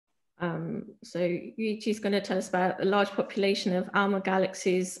So Yuichi is going to tell us about a large population of ALMA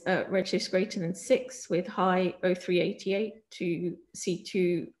galaxies at redshifts greater than 6 with high O388 to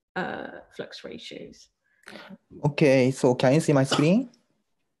C2 flux ratios. Okay, so can you see my screen?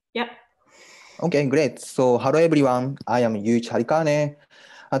 Yeah. Okay, great. So hello everyone, I am Yuichi Harikane.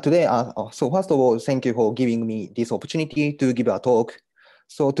 Today, so first of all, thank you for giving me this opportunity to give a talk.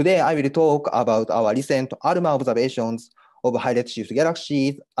 So today I will talk about our recent ALMA observations of high redshift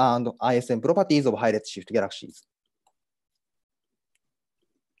galaxies and ISM properties of high redshift galaxies.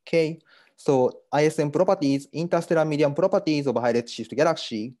 Okay, so ISM properties, interstellar medium properties of high redshift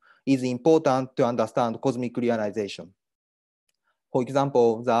galaxy is important to understand cosmic ionization. For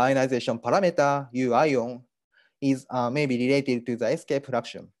example, the ionization parameter U ion is maybe related to the escape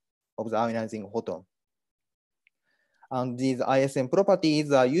fraction of the ionizing photon. And these ISM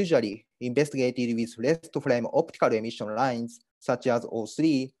properties are usually investigated with rest frame optical emission lines, such as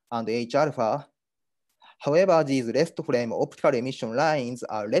O3 and H alpha. However, these rest frame optical emission lines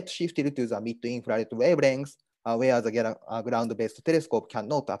are redshifted to the mid-infrared wavelengths, where the ground-based telescope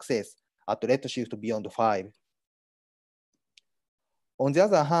cannot access at redshift beyond 5. On the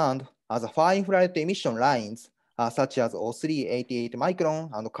other hand, the far-infrared emission lines, such as O3 88 micron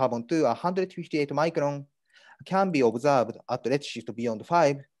and carbon-2 158 micron, can be observed at redshift beyond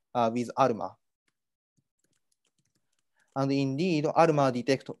 5 with ALMA. And indeed, ALMA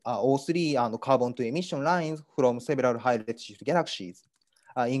detects O3 and carbon-2 emission lines from several high redshift galaxies,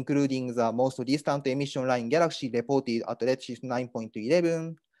 including the most distant emission line galaxy reported at redshift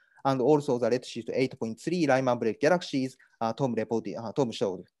 9.11, and also the redshift 8.3 Lyman break galaxies Tom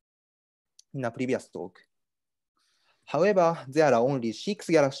showed in a previous talk. However, there are only 6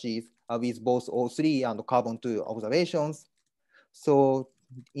 galaxies with both O3 and carbon-2 observations. So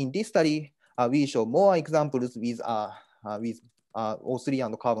in this study, we show more examples with O3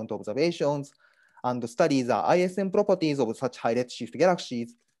 and carbon-2 observations and study the ISM properties of such high redshift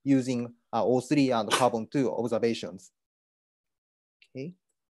galaxies using O3 and carbon-2 observations. Okay.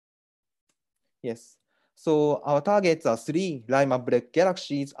 Yes. So our targets are 3 Lyman break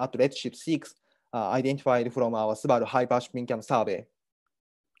galaxies at redshift 6 identified from our Subaru high Suprime-Cam survey.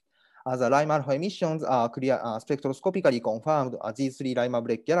 The Lyman emissions are spectroscopically confirmed. These 3 Lyman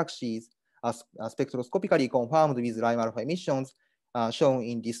break galaxies are spectroscopically confirmed with Lyman emissions shown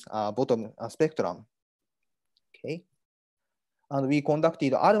in this bottom spectrum. Okay. And we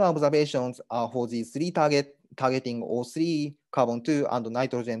conducted ALMA observations for these 3 targeting O3, carbon-2, and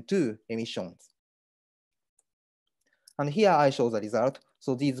nitrogen-2 emissions. And here I show the result.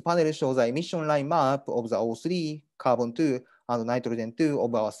 So these panels show the emission line map of the O3, carbon-2, and nitrogen-2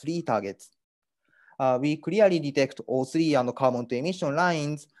 of our 3 targets. We clearly detect O3 and carbon-2 emission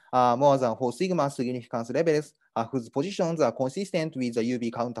lines more than 4 sigma significance levels whose positions are consistent with the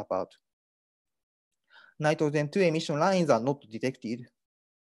UV counterpart. Nitrogen-2 emission lines are not detected.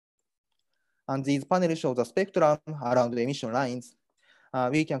 And these panels show the spectrum around the emission lines.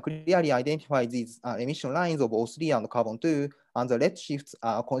 We can clearly identify these emission lines of O3 and carbon-2, and the redshifts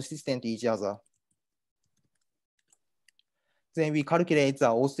are consistent each other. Then we calculate the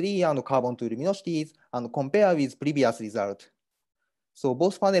O3 and carbon-2 luminosities and compare with previous result. So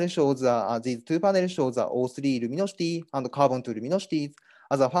both panels show these 2 panels show the O3 luminosity and carbon-2 luminosities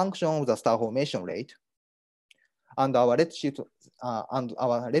as a function of the star formation rate. And our redshift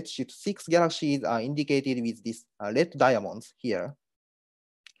 6 galaxies are indicated with these red diamonds here.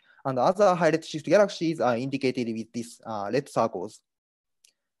 And other high redshift galaxies are indicated with these red circles.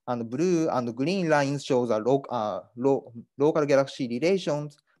 And blue and green lines show the local galaxy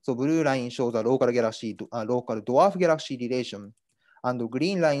relations. So blue line shows the local dwarf galaxy relation, and the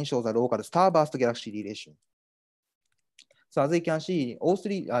green line shows the local starburst galaxy relation. So as you can see,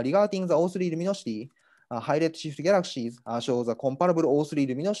 regarding the O3 luminosity, high redshift galaxies shows a comparable O3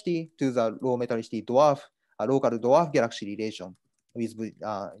 luminosity to the low metallicity local dwarf galaxy relation with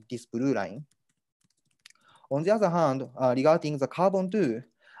this blue line. On the other hand, regarding the carbon-2,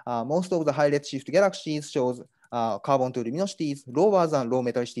 most of the high redshift galaxies shows carbon-2 luminosities lower than low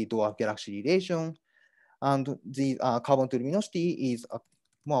metallicity dwarf galaxy relation, and the carbon-2 luminosity is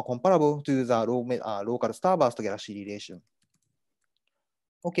more comparable to the local starburst galaxy relation.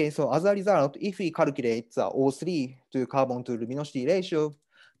 Okay, so as a result, if we calculate the O3 to carbon-2 luminosity ratio,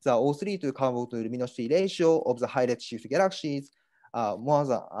 the O3 to carbon-2 luminosity ratio of the high redshift galaxies more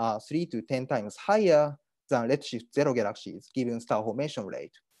than 3 to 10 times higher than redshift 0 galaxies given star formation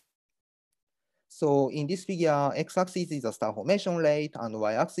rate. So in this figure, x-axis is the star formation rate and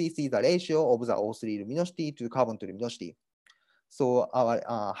y-axis is the ratio of the O3 luminosity to carbon-2 luminosity. So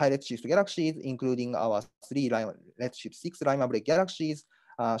our high redshift galaxies, including our 3 redshift 6 Lyman break galaxies,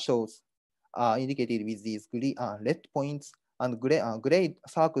 shows indicated with these red points, and gray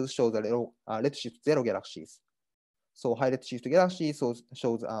circles show the redshift 0 galaxies. So high redshift galaxies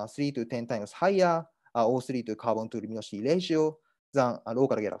shows 3 to 10 times higher O3 to carbon to luminosity ratio than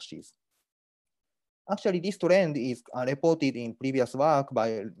local galaxies. Actually, this trend is reported in previous work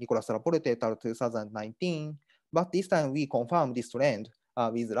by Nicolas Laporte et al. 2019, but this time we confirm this trend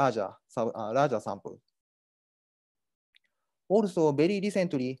with larger sample. Also, very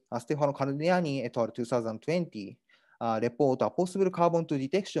recently, Stefano Carniani et al. 2020 report possible carbon to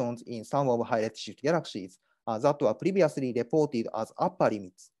detections in some of high redshift galaxies that were previously reported as upper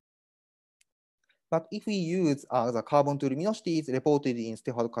limits. But if we use the carbon to luminosities reported in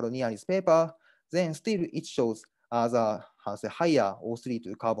Stefano Carniani's paper, then still it shows the higher O3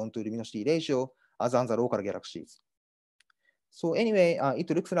 to carbon to luminosity ratio than the local galaxies. So anyway, it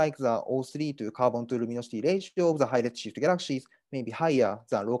looks like the O3 to carbon to luminosity ratio of the high redshift galaxies may be higher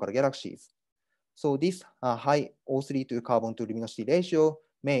than local galaxies. So this high O3 to carbon to luminosity ratio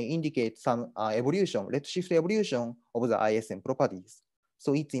may indicate some redshift evolution of the ISM properties.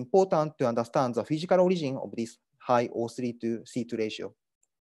 So it's important to understand the physical origin of this high O3 to C2 ratio.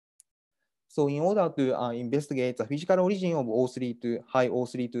 So in order to investigate the physical origin of high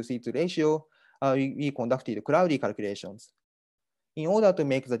O3 to C2 ratio, we conducted cloudy calculations. In order to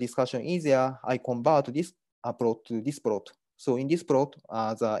make the discussion easier, I convert this plot to this plot. So in this plot,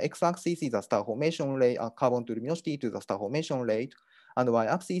 the x-axis is the star formation rate, carbon to luminosity to the star formation rate, and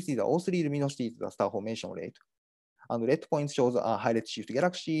y-axis is the O3 luminosity to the star formation rate. And red points shows high redshift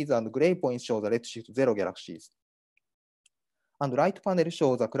galaxies, and gray points show the redshift 0 galaxies. And right panel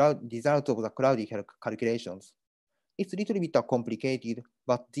shows the result of the cloudy calculations. It's a little bit complicated,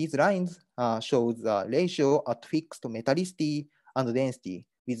 but these lines show the ratio at fixed metallicity and density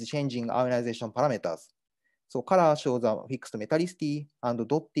with changing ionization parameters. So color shows the fixed metallicity, and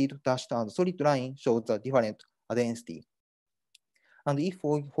dotted, dashed, and solid line shows the different density. And if,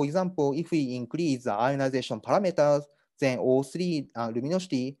 for example, if we increase the ionization parameters, then O3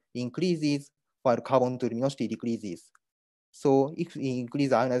 luminosity increases while carbon to luminosity decreases. So if we increase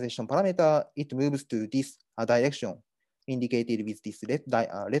the ionization parameter, it moves to this direction, indicated with this red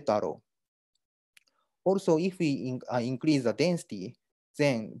arrow. Also, if we increase the density,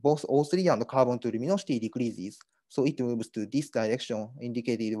 then both O3 and carbon to luminosity decreases. So it moves to this direction,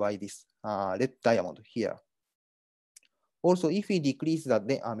 indicated by this red diamond here. Also, if we decrease the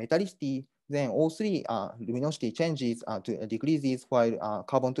metallicity, then O3 luminosity changes to decreases, while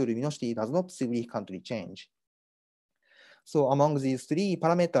carbon to luminosity does not significantly change. So among these three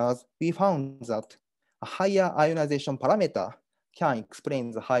parameters, we found that a higher ionization parameter can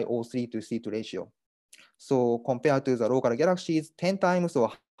explain the high O3 to C2 ratio. So compared to the local galaxies, 10 times or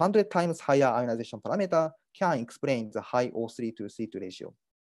 100 times higher ionization parameter can explain the high O3 to C2 ratio.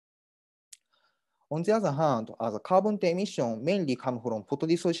 On the other hand, the carbon to emission mainly come from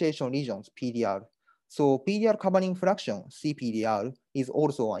photodissociation regions, PDR. So PDR carbon fraction, CPDR, is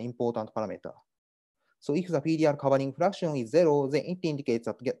also an important parameter. So if the PDR carbon fraction is 0, then it indicates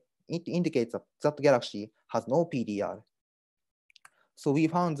that that galaxy has no PDR. So we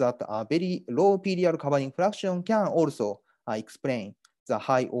found that a very low PDR carbon fraction can also explain the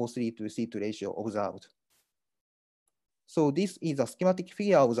high O3 to C2 ratio observed. So this is a schematic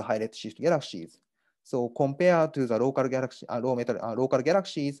figure of the high redshift galaxies. So compared to the local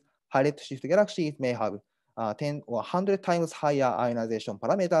galaxies, high redshift galaxies may have 10 or 100 times higher ionization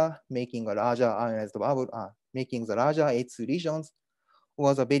parameter, making a larger ionized bubble, making the larger H2 regions,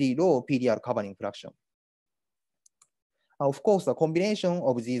 or the very low PDR carbon fraction. Of course, the combination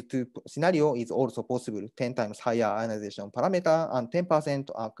of these two scenarios is also possible. 10 times higher ionization parameter and 10%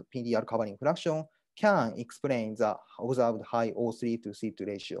 PDR carbon fraction can explain the observed high O3 to C2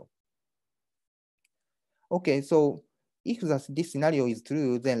 ratio. Okay, so if this scenario is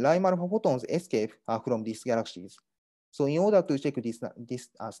true, then Lyman photons escape from these galaxies. So in order to check this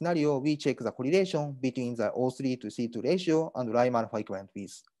scenario, we check the correlation between the O3 to C2 ratio and Lyman equivalent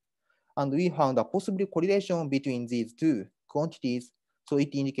width. And we found a possible correlation between these two quantities. So it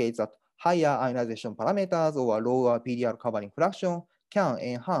indicates that higher ionization parameters or lower PDR carbon fraction can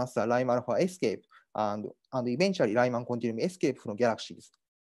enhance the Lyman escape and eventually Lyman continuum escape from galaxies.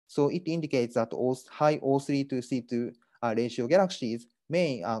 So it indicates that high O3 to C2 ratio galaxies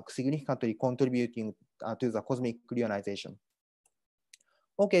may significantly contributing to the cosmic ionization.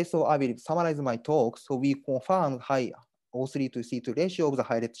 Okay, so I will summarize my talk. So we confirmed high O3 to C2 ratio of the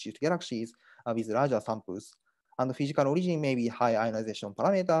high redshift galaxies with larger samples. And the physical origin may be high ionization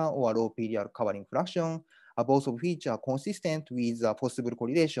parameter or low PDR covering fraction, both of which are consistent with the possible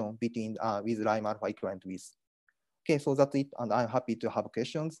correlation between with Lyman equivalent width. Okay, so that's it, and I'm happy to have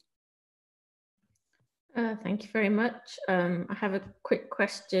questions. Thank you very much. I have a quick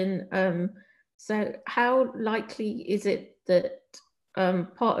question. So how likely is it that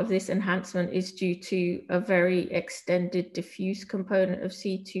part of this enhancement is due to a very extended diffuse component of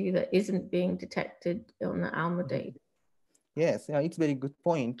C2 that isn't being detected on the ALMA data? Yes, yeah, it's a very good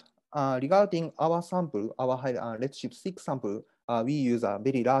point. Regarding our sample, our high redshift 6 sample, we use a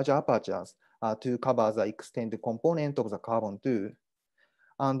very large apertures to cover the extended component of the carbon-2.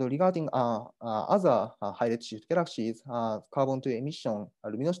 And regarding other high redshift galaxies, carbon-2 emission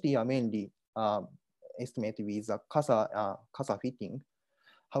luminosity are mainly estimated with the CASA fitting.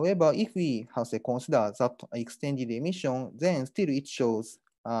 However, if we consider that extended emission, then still it shows,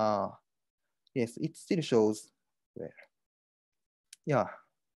 yes, it still shows where. Yeah,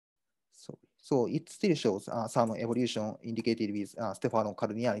 so it still shows some evolution indicated with Stefano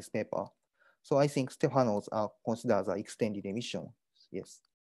Cardiniani's paper. So I think Stefano's considers the extended emission. Yes.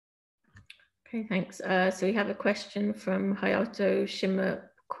 Okay, thanks. So we have a question from Hayato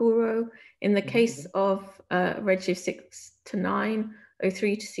Shimakuro. In the case of redshift 6 to 9,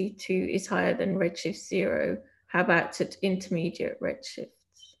 O3 to C2 is higher than redshift 0. How about at intermediate redshifts?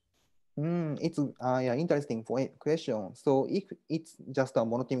 It's yeah, interesting question. So if it's just a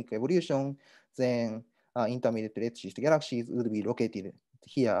monotonic evolution, then intermediate redshift galaxies would be located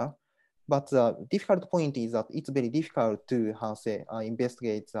here. But the difficult point is that it's very difficult to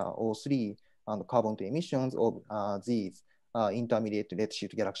investigate the O3 and carbon-2 emissions of these intermediate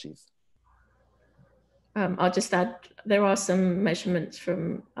redshift galaxies. I'll just add, there are some measurements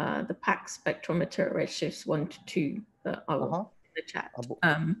from the PAC spectrometer at redshifts 1 to 2 that I will in the chat.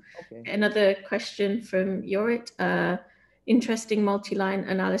 Okay. Another question from Yuichi. Interesting multi-line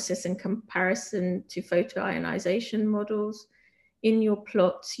analysis and comparison to photoionization models. In your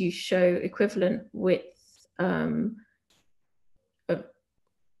plots, you show equivalent width of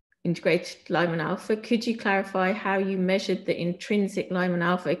integrated Lyman alpha. Could you clarify how you measured the intrinsic Lyman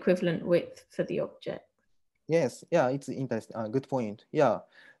alpha equivalent width for the object? Yes, yeah, it's interesting. Good point. Yeah,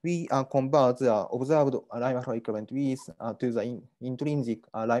 we convert the observed Lyman alpha equivalent width to the intrinsic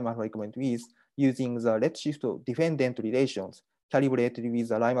Lyman alpha equivalent width using the redshift dependent relations calibrated with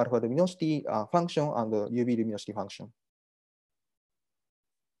the Lyman alpha luminosity function and the UV luminosity function.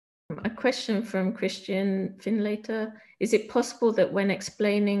 A question from Christian Finlater. Is it possible that when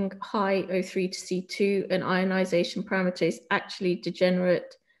explaining high O3 to C2, an ionization parameter is actually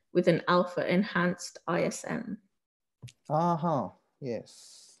degenerate with an alpha enhanced ISM?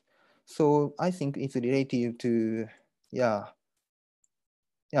 Yes. So I think it's related to,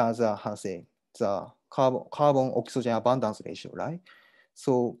 the carbon oxygen abundance ratio, right?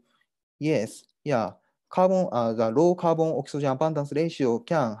 So yes, the low carbon oxygen abundance ratio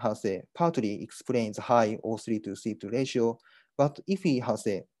can partly explain the high O3 to C2 ratio. But if we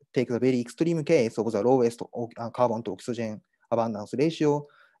take the very extreme case of the lowest carbon to oxygen abundance ratio,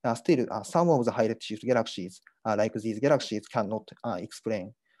 still some of the high redshift galaxies, like these galaxies, cannot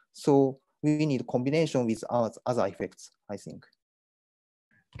explain. So we need a combination with other effects, I think.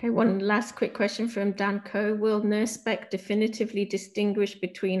 Okay, one last quick question from Dan Coe. Will NIRSpec definitively distinguish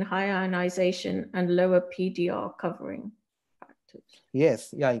between high ionization and lower PDR covering factors?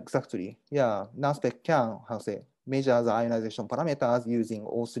 Yes, yeah, exactly. Yeah, NIRSpec can measure the ionization parameters using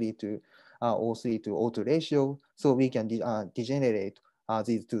O3 to O2 ratio, so we can degenerate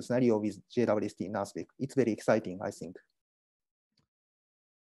these two scenarios with JWST NIRSpec. It's very exciting, I think.